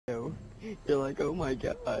You're like, oh my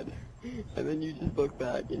god. And then you just look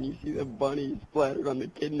back and you see the bunny splattered on the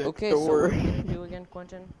kid next Okay, door. so what are you gonna do again,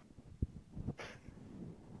 Quentin?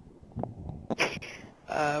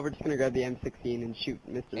 We're just gonna grab the M16 and shoot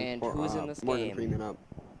Mr. And who's in this Morgan game? Freeman up.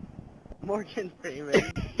 Morgan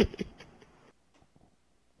Freeman.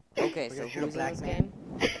 Okay, We're so gonna shoot a who's in black this man? game?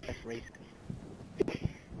 That's racist.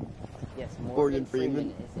 Yes, Morgan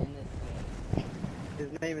Freeman is in this game.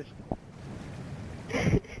 His name is...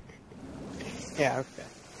 Yeah, okay.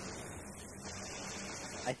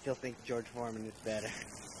 I still think George Foreman is better.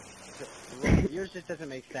 Yours just doesn't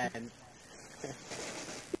make sense.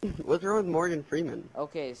 What's wrong with Morgan Freeman?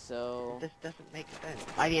 Okay, so... This doesn't make sense.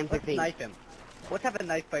 IDM Let's 16 knife him. Let's have a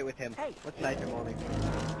knife fight with him. Let's knife him, Morgan.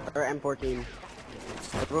 or M14.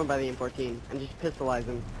 Let's run by the M14 and just pistolize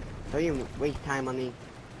him. Don't even waste time on the...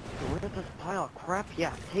 Where's this pile of crap?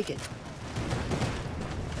 Yeah, take it.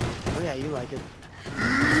 Oh yeah, you like it.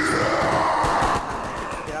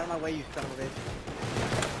 Get out of my way, you son of a bitch.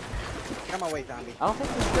 Get out of my way, zombie. I don't think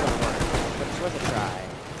this is gonna work, but it's worth a try.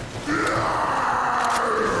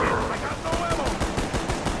 I got no ammo!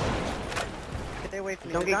 Stay away from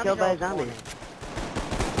me. Don't The get killed by a zombies zombie. are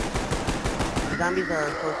all Zombies are a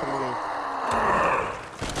source of money.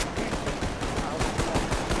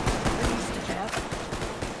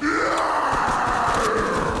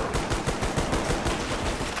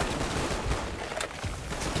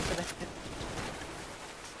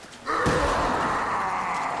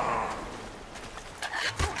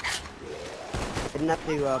 Didn't have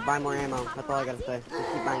to buy more ammo. That's all I gotta say.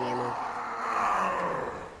 Just keep buying ammo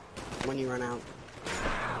when you run out.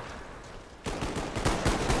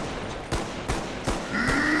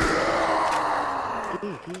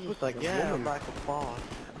 Jeez, he's just like, yeah, I'm like a boss.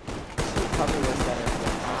 This would probably work better with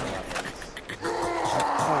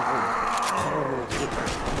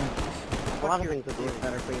A lot of things would be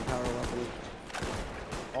better for your power weapons.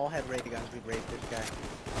 All had ray guns. We'd rape this guy. So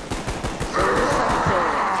we're just trying to kill him.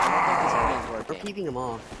 I don't think this plan's We're working. keeping them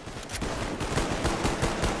off.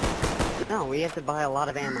 No, we have to buy a lot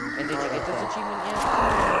of ammo. And did you get this achievement yet?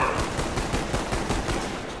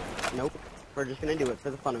 Nope. We're just gonna do it for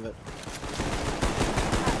the fun of it.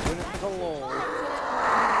 Doing it for the lol.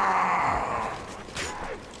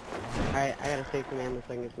 Alright, I gotta save some ammo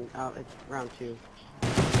so I can get some... Oh, it's round 2.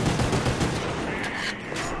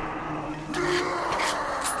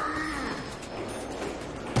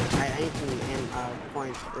 Alright, I need some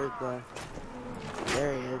points. Where's the...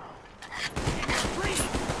 There he is.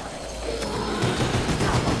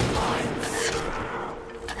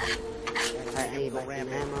 Alright, I need like some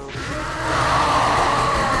ammo.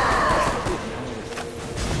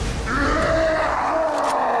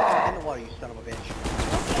 In the water, you son of a bitch.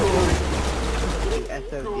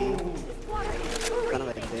 SOD. Son of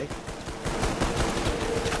a dick.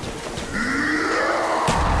 No,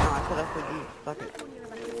 I said SOD. Fuck it.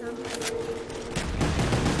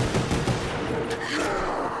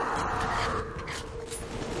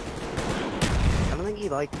 I don't think he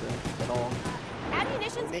likes this at all.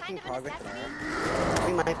 Ammunition's Making kind of a progress at necessity. all.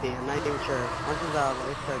 We might be, I'm not even sure. Once his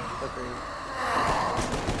voice starts flickering.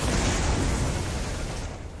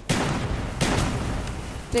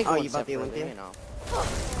 Take Oh, one you step bought the further, Olympia? you know.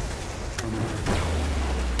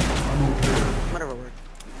 Whatever works.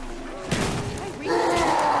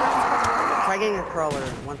 Try getting a crawler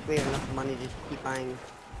once we have enough money just to keep buying.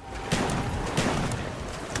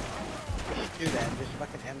 Just do that. Just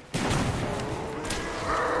fucking end.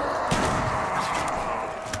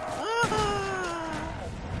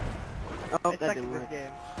 Oh, I that suck didn't at work. this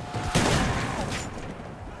game.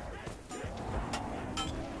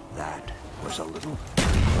 That was a little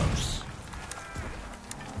close.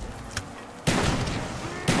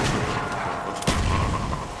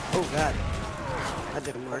 Oh god. That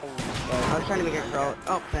didn't work. I was trying to make it crawl.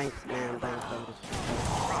 Oh, thanks, man. Thanks. I'm just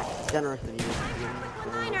generous of you.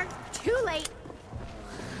 Minor, too late.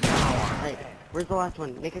 Hey, where's the last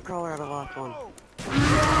one? Make a crawler out of the last one.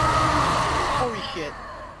 Holy shit.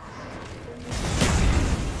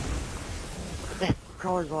 Yeah,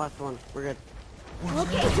 crawler's the last one. We're good.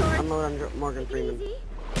 Okay, George. Unload on Morgan Freeman. Easy.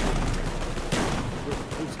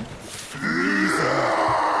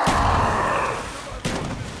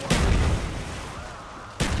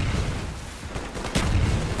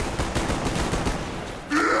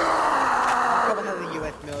 Probably have the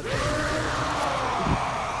U.S. military.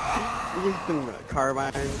 Use some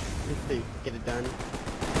carbines just to get it done.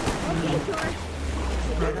 Okay, George.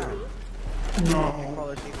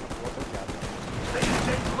 Crawlers even afford the job.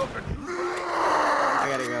 I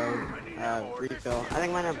gotta go, refill. I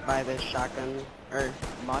think I'm gonna buy this shotgun, or,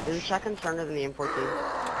 is the shotgun stronger than the M14?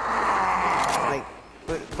 Like,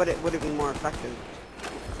 But it would have been more effective.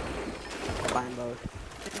 Combine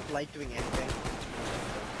both. Isn't light doing anything?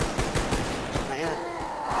 Not yet.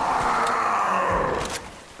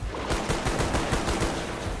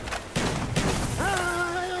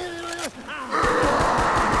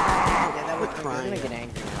 Yeah, that was We're I'm trying. gonna get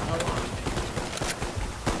angry now.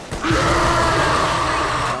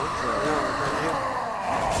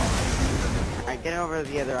 Alright, get over to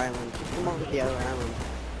the other island. Just come over to the other island.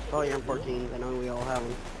 Oh, you're in 14. I know we all have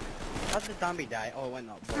them. How'd the zombie die? Oh, it went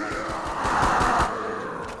up.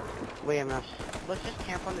 Wait, I'm not. Let's just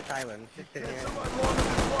camp on this island. Let's just sit here.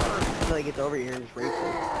 Until he gets over here and just race it.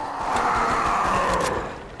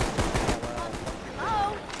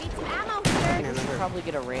 Hello? Need some ammo I here. can't remember. Probably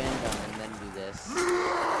get a random and then do this.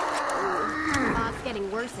 It's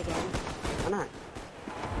getting worse again. Why not?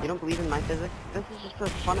 You don't believe in my physics? This is just for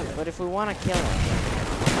fun of it. But if we want to kill him,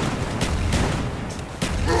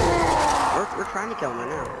 We're trying to kill him right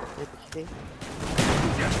now. You see?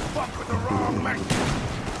 Just fuck with the wrong man.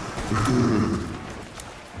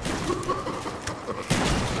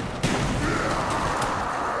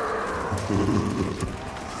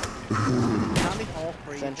 Zombies all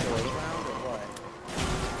free Essentially. round or what?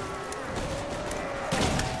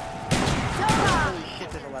 Zora! Holy shit,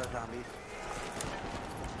 there's a lot of zombies.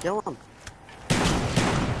 Kill him.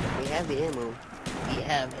 We have the ammo. We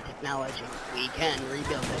have the technology. We can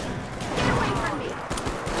rebuild it. Get away from me!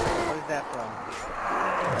 What is that from?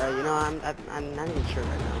 You know, I'm not even sure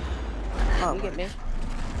right now. Oh, you get me?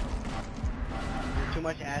 There's too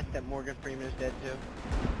much ass that Morgan Freeman is dead to.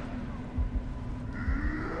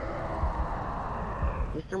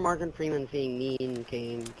 Mr. Morgan Freeman being mean,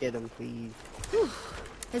 Kane. Get him, please. Is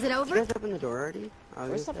it Did you over? guys open the door already? I was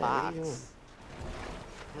Where's the gonna say, what are you box?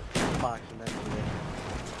 Let's put the box in there. doing?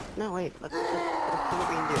 No, wait. Let's see what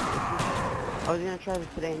we can do. I was gonna try this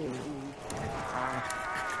today anyway.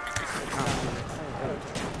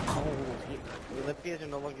 The Olympians are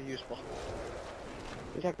no longer useful.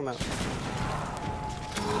 What are you talking about?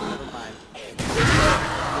 Never mind.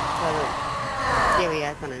 Let's try to see how he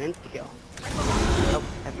acts on an insta-kill. Oh,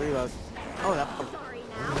 that's reload. Oh, that's... Sorry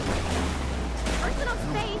now. Personal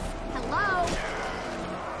space. Hello?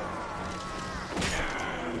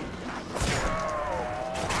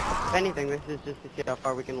 If anything, this is just to see how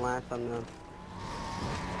far we can last on the...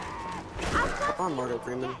 Come on, Morgan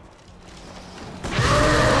Freeman.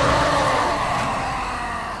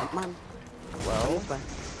 Come on. Well, This way.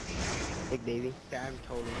 Big Davy. Yeah, I'm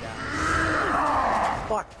totally down.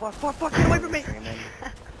 Fuck, get away from me!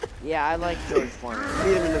 yeah, I like George Foreman.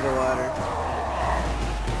 Beat him into the water.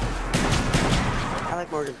 I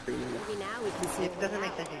like Morgan Freeman. Maybe now we can see It what doesn't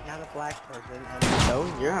make happened. sense, he's not a black person, and No,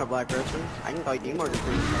 you're not a black person. I can call you Morgan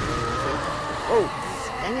Freeman. Oh,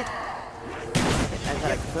 dang it. I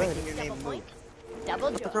thought I could. making your name Double Moot. point. Double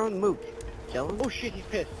What's joy. wrong with Mook? Kill him? Oh shit, he's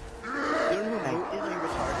pissed. You know who Moot is? Are you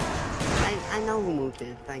retarded? I know who Mook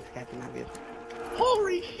is. Thanks, Captain Obvious.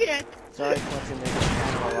 Holy shit! Sorry, Quentin, there's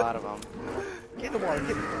kind of a lot of them. Get in the water,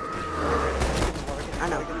 get in the water. I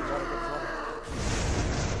know. Get in the water, get in the water.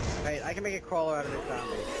 Wait, I can make a crawler out of this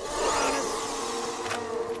zombie.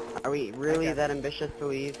 Are we really that ambitious to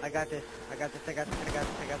leave? I got this. I got this.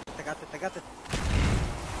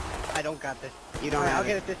 I don't got this. You don't Alright, have I'll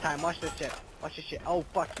get it. it this time. Watch this shit. Watch this shit. Oh,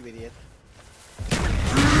 fuck you, idiots.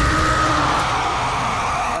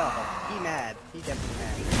 Oh, he mad. He definitely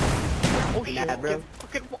mad. Oh shit, Mad, bro. get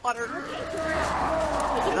fucking water.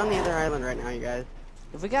 Get on the other island right now, you guys.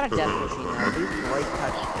 If we got a death machine, At now, least light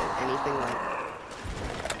touch anything like...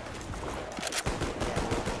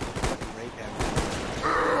 Fucking rape him.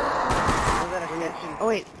 Was that a connection? Oh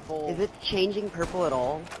wait, Full. is it changing purple at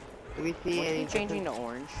all? Do we see would any it be changing to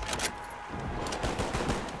orange?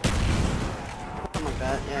 something like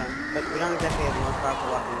that? Yeah, but we don't exactly have the most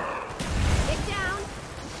powerful weapons. Sit down,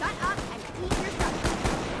 shut up, and eat your supper.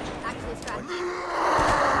 Actually, scratch.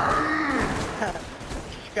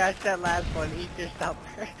 Scratch that last one. Eat your supper.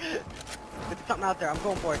 There's something out there. I'm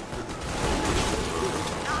going for it.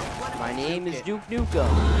 My name is Duke Nukem.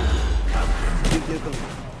 Duke Nukem.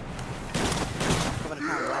 Coming to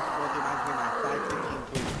town. Last one reminds me of my 515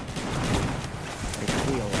 boots.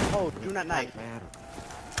 Oh, do not knife.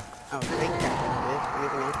 Oh, thanks, Captain Obvious.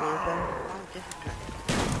 Anything else you want to say? Oh, just a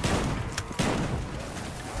second.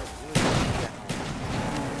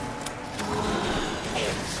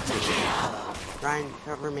 Ryan,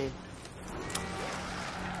 cover me.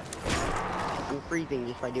 I'm freezing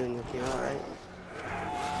just by doing this, you know, right?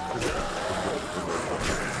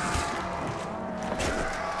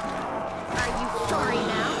 Are you sorry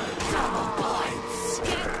now?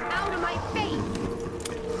 Get out of my face!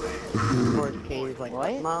 Of course, Kane's like,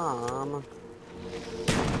 What? Mom.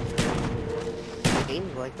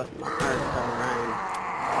 Kane's like, but not Ryan.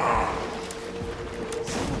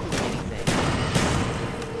 Anything.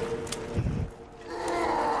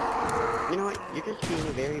 You know what? You're just being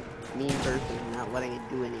a very mean person and not letting it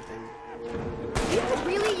do anything. You could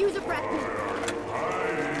really use a breath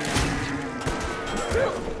mint.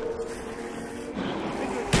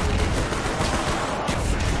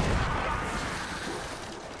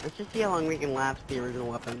 Let's just see how long we can lapse the original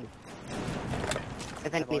weapon.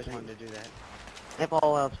 If I've always anything, wanted to do that. if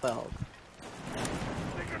all else fails.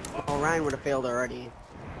 Well, Ryan would have failed already.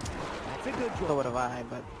 That's a good So would have I,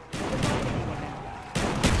 but...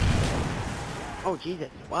 Oh, Jesus.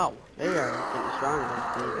 Wow. They are getting stronger.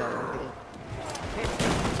 These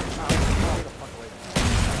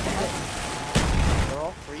They're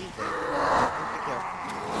all freezing.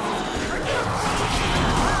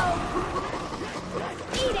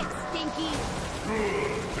 Eat it, Stinky!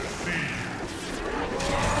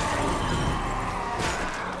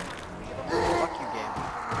 Fuck you, game.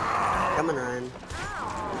 Coming, Ryan.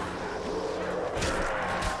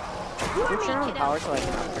 You We're are turning on me, power kiddo. so I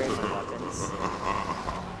can upgrade my weapons.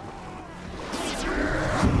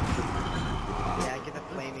 Yeah, get the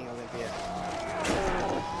flaming Olympia.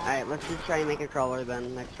 Alright, let's just try and make a crawler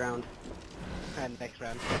then, next round. And next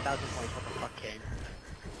round, 1,000 points. What the fuck, Kane?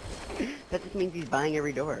 That just means he's buying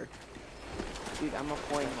every door. Dude, I'm a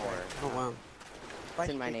point whore. Oh, wow. It's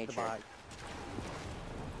in my Spice takes the nature. bot.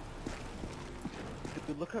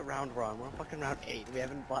 Dude, look at round we're on. We're on fucking round 8. We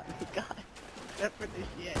haven't bought any guys. Except for this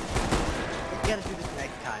yet. We gotta do this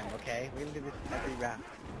next time, okay? We're gonna do this every round.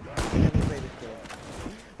 We're gonna play this game.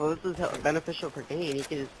 Well, this is beneficial for Kane. He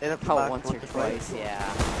can just set up the Oh, box once or twice,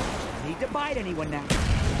 yeah. Need to bite anyone now.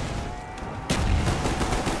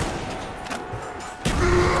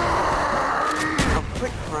 Oh,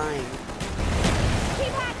 quit crying.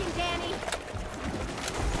 Keep hacking, Danny!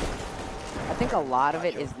 I think a lot of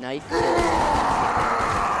it is knife kills.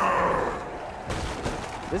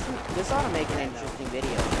 This ought to make an interesting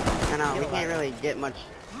video. I know, we can't really get much.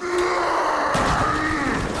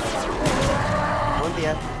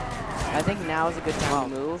 Olympia. I think now is a good time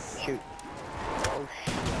to move. Shoot. Oh,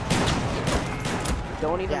 shit.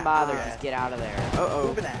 Don't even Yeah, bother, okay. just get out of there. Uh-oh.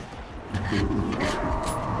 Moving that.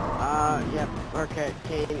 Yep. Okay,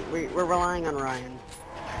 Kane, we're relying on Ryan.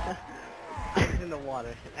 It's in the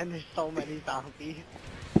water. And there's so many zombies.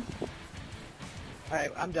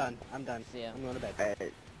 Alright, I'm done. See ya. I'm going to bed.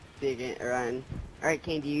 Alright, see you again, Ryan. Alright,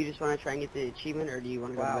 Kane, do you just want to try and get the achievement, or do you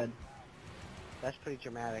want to go Wow. to bed? That's pretty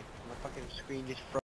dramatic. My fucking screen just froze.